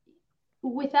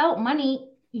without money,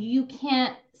 you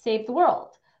can't save the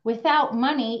world. Without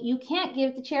money, you can't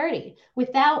give to charity.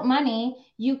 Without money,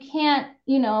 you can't,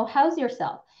 house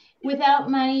yourself.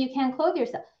 Without money, you can't clothe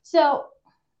yourself. So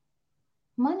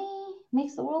money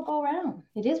makes the world go round.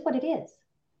 It is what it is.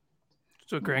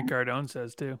 That's what Grant Cardone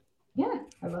says too. Yeah,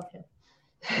 I love him.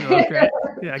 Grant.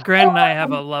 Yeah, Grant and I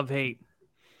have a love-hate.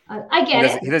 I get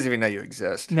it. He doesn't even know you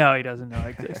exist. No, he doesn't know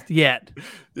I exist yet.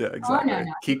 Yeah, exactly.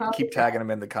 No. Keep tagging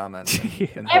him in the comments.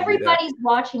 And Everybody's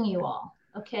watching you all.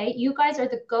 Okay, you guys are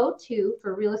the go-to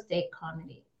for real estate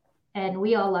comedy, and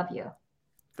we all love you.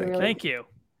 Thank you.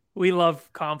 We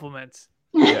love compliments.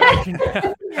 Yeah.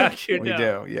 We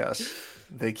do. Yes,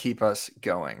 they keep us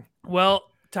going. Well,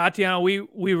 Tatiana, we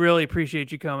really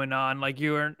appreciate you coming on. Like,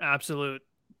 you are an absolute,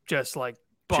 just like,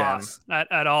 boss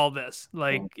at all this.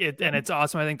 Like it, and it's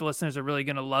awesome. I think the listeners are really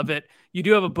going to love it. You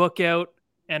do have a book out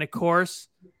and a course.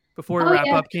 Before we wrap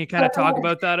up, can you kind of talk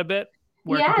about that a bit?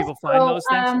 Where can people find those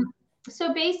things?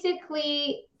 So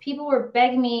basically, people were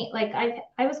begging me, like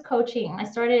I was coaching. I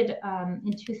started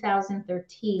in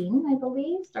 2013, I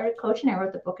believe. Started coaching. I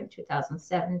wrote the book in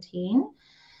 2017.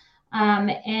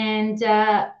 And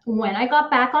when I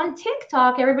got back on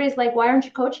TikTok, everybody's like, why aren't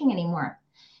you coaching anymore?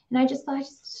 And I just thought,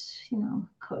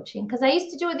 coaching, because I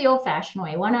used to do it the old-fashioned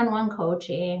way, one-on-one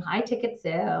coaching, high ticket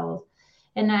sales.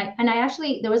 And I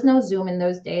actually, there was no Zoom in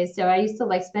those days. So I used to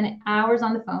like spend hours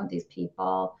on the phone with these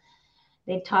people.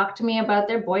 They'd talk to me about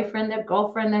their boyfriend, their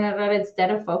girlfriend,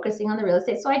 instead of focusing on the real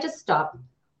estate. So I just stopped.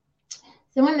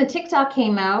 So when the TikTok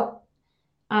came out,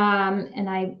 and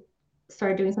I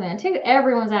started doing something on TikTok,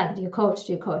 everyone's asking, do you coach?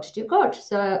 Do you coach? Do you coach?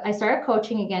 So I started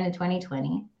coaching again in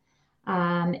 2020.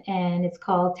 And it's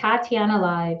called Tatiana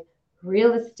Live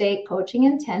Real Estate Coaching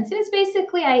Intensive. It's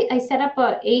basically, I set up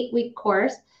an 8-week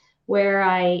course where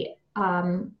I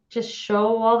just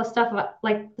show all the stuff about,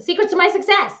 like, the secrets to my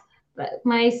success.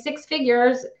 My 6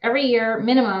 figures every year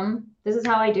minimum. This is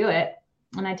how I do it.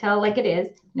 And I tell it like it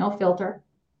is, no filter.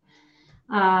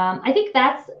 I think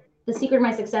that's the secret of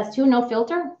my success too, no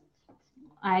filter.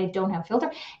 I don't have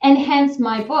filter. And hence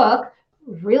my book,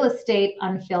 Real Estate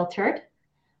Unfiltered,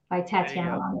 by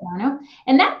Tatiana Longano.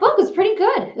 And that book was pretty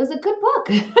good. It was a good book.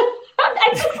 I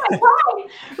took my time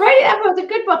writing that book. It was a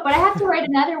good book, but I have to write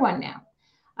another one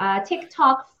now.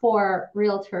 TikTok for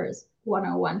Realtors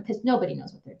 101, because nobody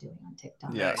knows what they're doing on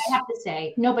TikTok. Yes. I have to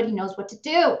say, nobody knows what to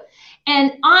do.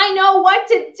 And I know what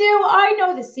to do. I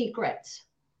know the secret.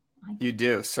 You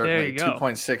do, certainly.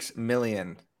 2.6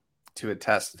 million to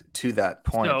attest to that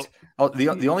point.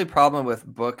 The only problem with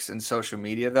books and social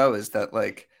media, though, is that,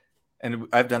 like, and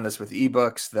I've done this with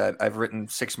ebooks that I've written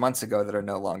 6 months ago that are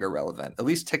no longer relevant. At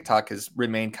least TikTok has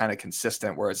remained kind of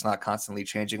consistent where it's not constantly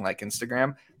changing like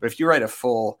Instagram. But if you write a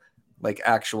full, like,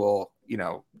 actual,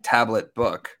 tablet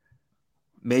book,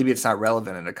 maybe it's not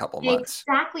relevant in a couple months.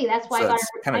 Exactly. That's why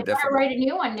I got to write a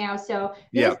new one now. So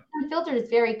Unfiltered is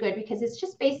very good because it's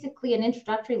just basically an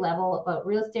introductory level about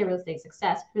real estate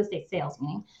success, real estate sales,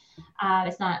 meaning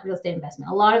it's not real estate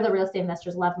investment. A lot of the real estate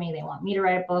investors love me. They want me to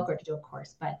write a book or to do a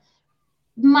course, but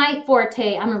my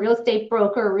forte, I'm a real estate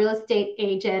broker, a real estate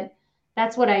agent.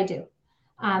 That's what I do.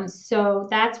 So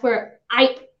that's where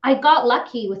I got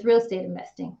lucky with real estate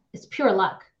investing. It's pure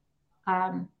luck.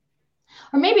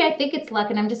 Or maybe I think it's luck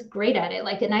and I'm just great at it.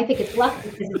 And I think it's luck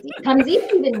because it comes easy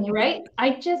to me, right?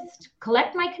 I just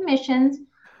collect my commissions,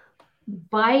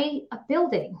 buy a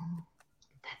building.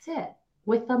 That's it.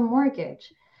 With a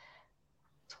mortgage.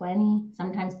 20,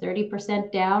 sometimes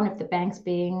 30% down if the bank's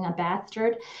being a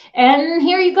bastard. And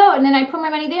here you go. And then I put my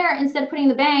money there instead of putting in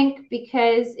the bank,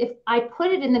 because if I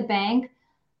put it in the bank,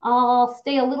 I'll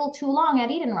stay a little too long at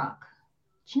Eden Rock.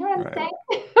 Do you know what I'm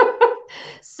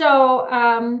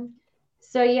saying?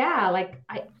 So yeah, like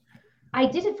I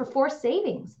did it for forced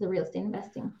savings, the real estate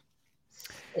investing.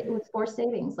 It was forced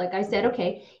savings. Like I said,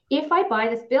 okay, if I buy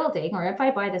this building or if I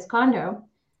buy this condo,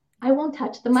 I won't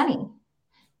touch the money.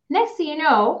 Next thing you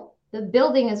know, the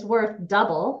building is worth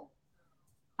double.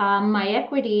 My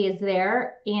equity is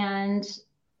there and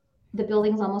the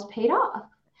building's almost paid off.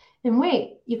 And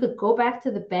wait, you could go back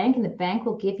to the bank and the bank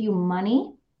will give you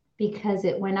money because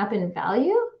it went up in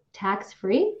value?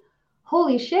 tax-free?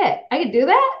 Holy shit, I could do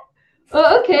that?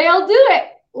 Oh, okay, I'll do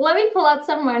it. Let me pull out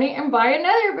some money and buy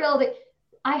another building.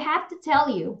 I have to tell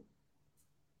you,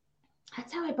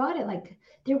 that's how I bought it. Like,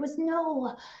 there was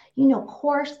no,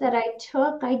 course that I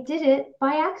took. I did it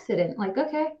by accident. Like,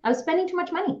 okay, I was spending too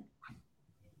much money.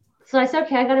 So I said,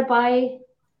 okay, I got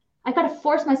to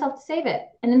force myself to save it.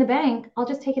 And in the bank, I'll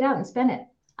just take it out and spend it.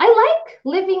 I like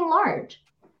living large.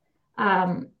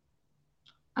 I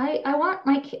want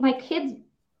my kids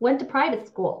went to private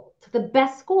school, to the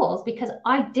best schools, because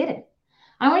I didn't.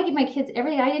 I want to give my kids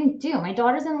everything I didn't do. My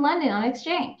daughter's in London on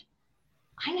exchange.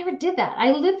 I never did that.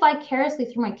 I live vicariously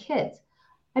through my kids.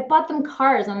 I bought them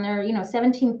cars on their,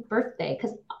 17th birthday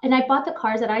and I bought the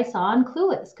cars that I saw on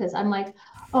Clueless because I'm like,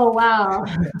 oh wow.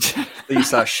 You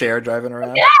saw Cher driving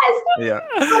around? Yes. Yeah.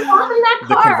 I bought them that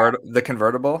car. The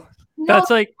convertible? No, that's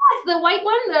like the white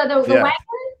one, the wagon.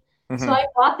 Mm-hmm. So I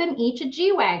bought them each a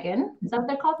G-Wagon. Is that what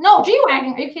they're called? No,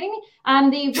 G-Wagon. Are you kidding me?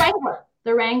 The Wrangler.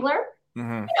 The Wrangler.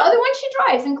 Mm-hmm. The one she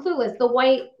drives in Clueless, the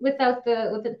white without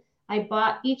the. I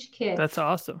bought each kid. That's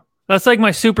awesome. That's like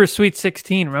my Super Sweet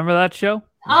 16. Remember that show?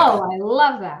 Oh, I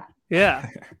love that. Yeah.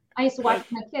 I used to watch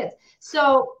my kids.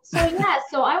 So yeah.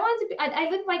 So I wanted to. I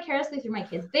live vicariously through my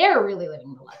kids. They're really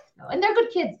living the life though, and they're good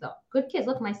kids though. Good kids.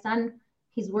 Look, my son.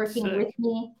 He's working with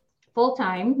me full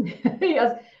time. He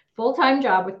has full-time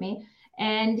job with me,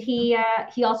 and he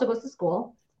also goes to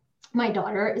school. My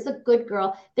daughter is a good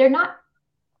girl. They're not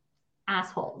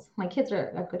assholes. My kids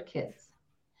are good kids.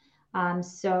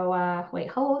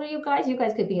 Wait, how old are you guys? You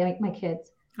guys could be like my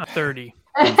kids. I'm 30.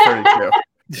 I'm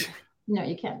 32. No,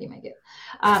 you can't be my kid.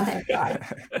 Thank God.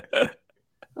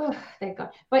 Oh, thank God.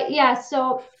 But yeah,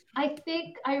 so I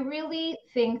really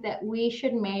think that we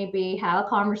should maybe have a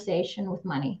conversation with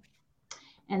money.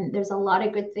 And there's a lot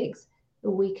of good things that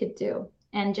we could do.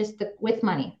 And just with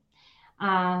money.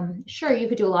 Sure, you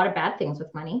could do a lot of bad things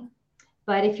with money.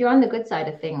 But if you're on the good side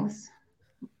of things,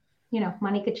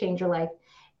 money could change your life.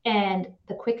 And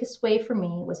the quickest way for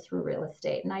me was through real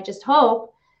estate. And I just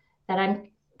hope that I'm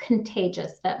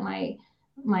contagious, that my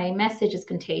message is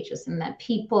contagious, and that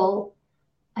people,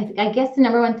 I guess the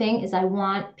number one thing is I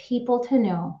want people to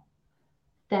know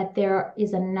that there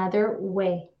is another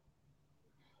way.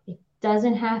 It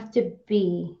doesn't have to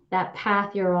be that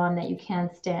path you're on that you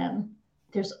can't stand.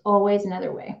 There's always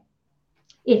another way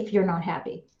if you're not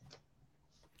happy.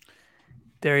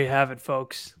 There you have it,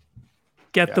 folks.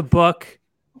 Get the book.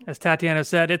 As Tatiana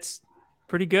said, it's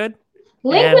pretty good.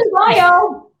 Link in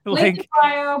bio.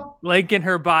 Link in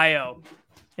her bio.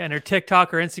 And her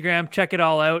TikTok or Instagram. Check it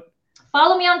all out.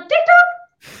 Follow me on TikTok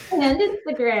and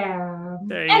Instagram.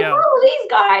 There you go. And follow these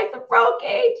guys, the Broke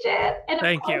Agent.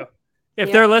 Thank you.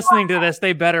 If they're listening to this,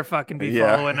 they better fucking be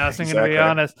following us. I'm going to be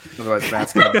honest. Otherwise,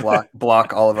 Matt's going to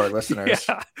block all of our listeners.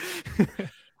 Yeah.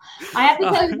 I have to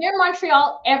tell you, here in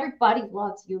Montreal, everybody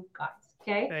loves you guys.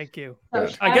 Okay. Thank you. So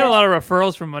I get a lot of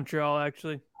referrals from Montreal,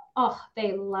 actually. Oh,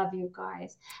 they love you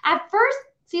guys. At first,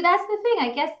 see, that's the thing.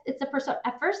 I guess it's a person.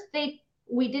 At first,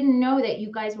 we didn't know that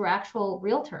you guys were actual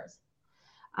realtors.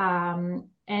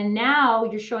 And now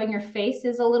you're showing your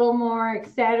faces a little more,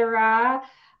 etc.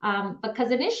 Because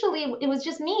initially it was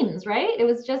just memes, right? It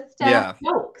was just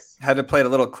jokes. Had to play it a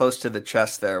little close to the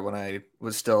chest there when I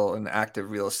was still an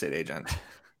active real estate agent.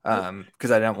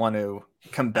 Because I didn't want to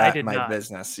combat my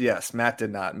business. Yes, Matt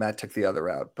did not. Matt took the other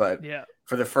route. But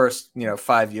for the first,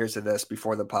 5 years of this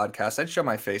before the podcast, I'd show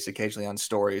my face occasionally on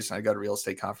stories. And I'd go to real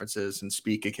estate conferences and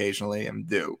speak occasionally and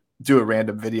do a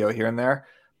random video here and there.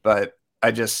 But I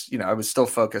just, I was still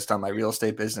focused on my real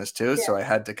estate business too. Yeah. So I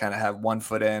had to kind of have one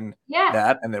foot in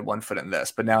that and then one foot in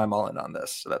this. But now I'm all in on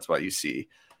this. So that's why you see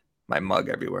my mug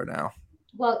everywhere now.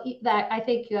 Well, I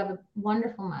think you have a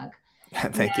wonderful mug.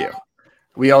 Thank you.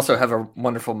 We also have a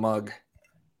wonderful mug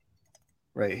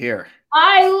right here.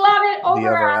 I love it. The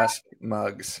Over-Ask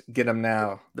mugs. Get them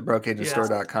now.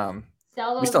 TheBrokeAgentStore.com.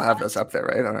 We still have those up there,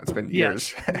 right? I don't know. It's been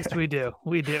years. Yes, we do.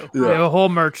 We do. Yeah. We have a whole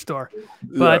merch store.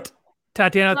 But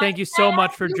Tatiana, thank you so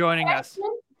much for joining us.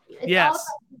 Yes.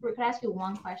 Can I ask you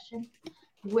one question?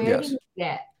 Where do you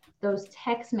get those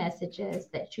text messages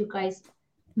that you guys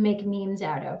make memes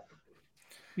out of?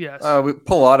 Yes. We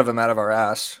pull a lot of them out of our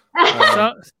ass.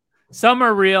 Some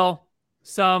are real.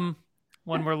 Some,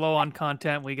 when we're low on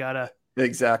content, we gotta.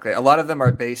 Exactly. A lot of them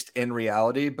are based in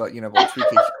reality, but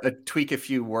we'll tweak a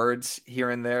few words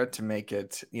here and there to make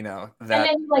it,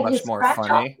 that much more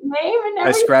funny.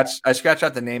 I scratch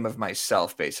out the name of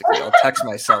myself. Basically, I'll text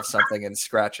myself something and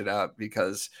scratch it out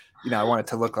because I want it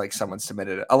to look like someone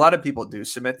submitted it. A lot of people do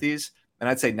submit these, and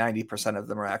I'd say 90% of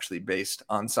them are actually based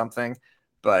on something,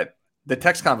 but the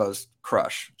text convos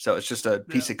crush. So it's just a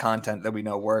piece of content that we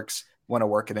know works. want to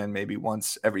work it in maybe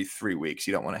once every 3 weeks.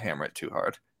 You don't want to hammer it too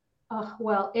hard. Oh,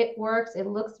 well, it works. It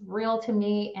looks real to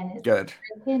me, and it's good.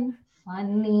 Freaking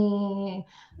funny.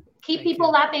 Keep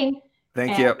people laughing.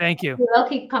 Thank you. Thank you. We'll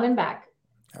keep coming back.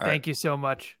 Thank you so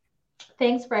much.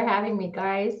 Thanks for having me,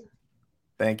 guys.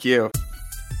 Thank you.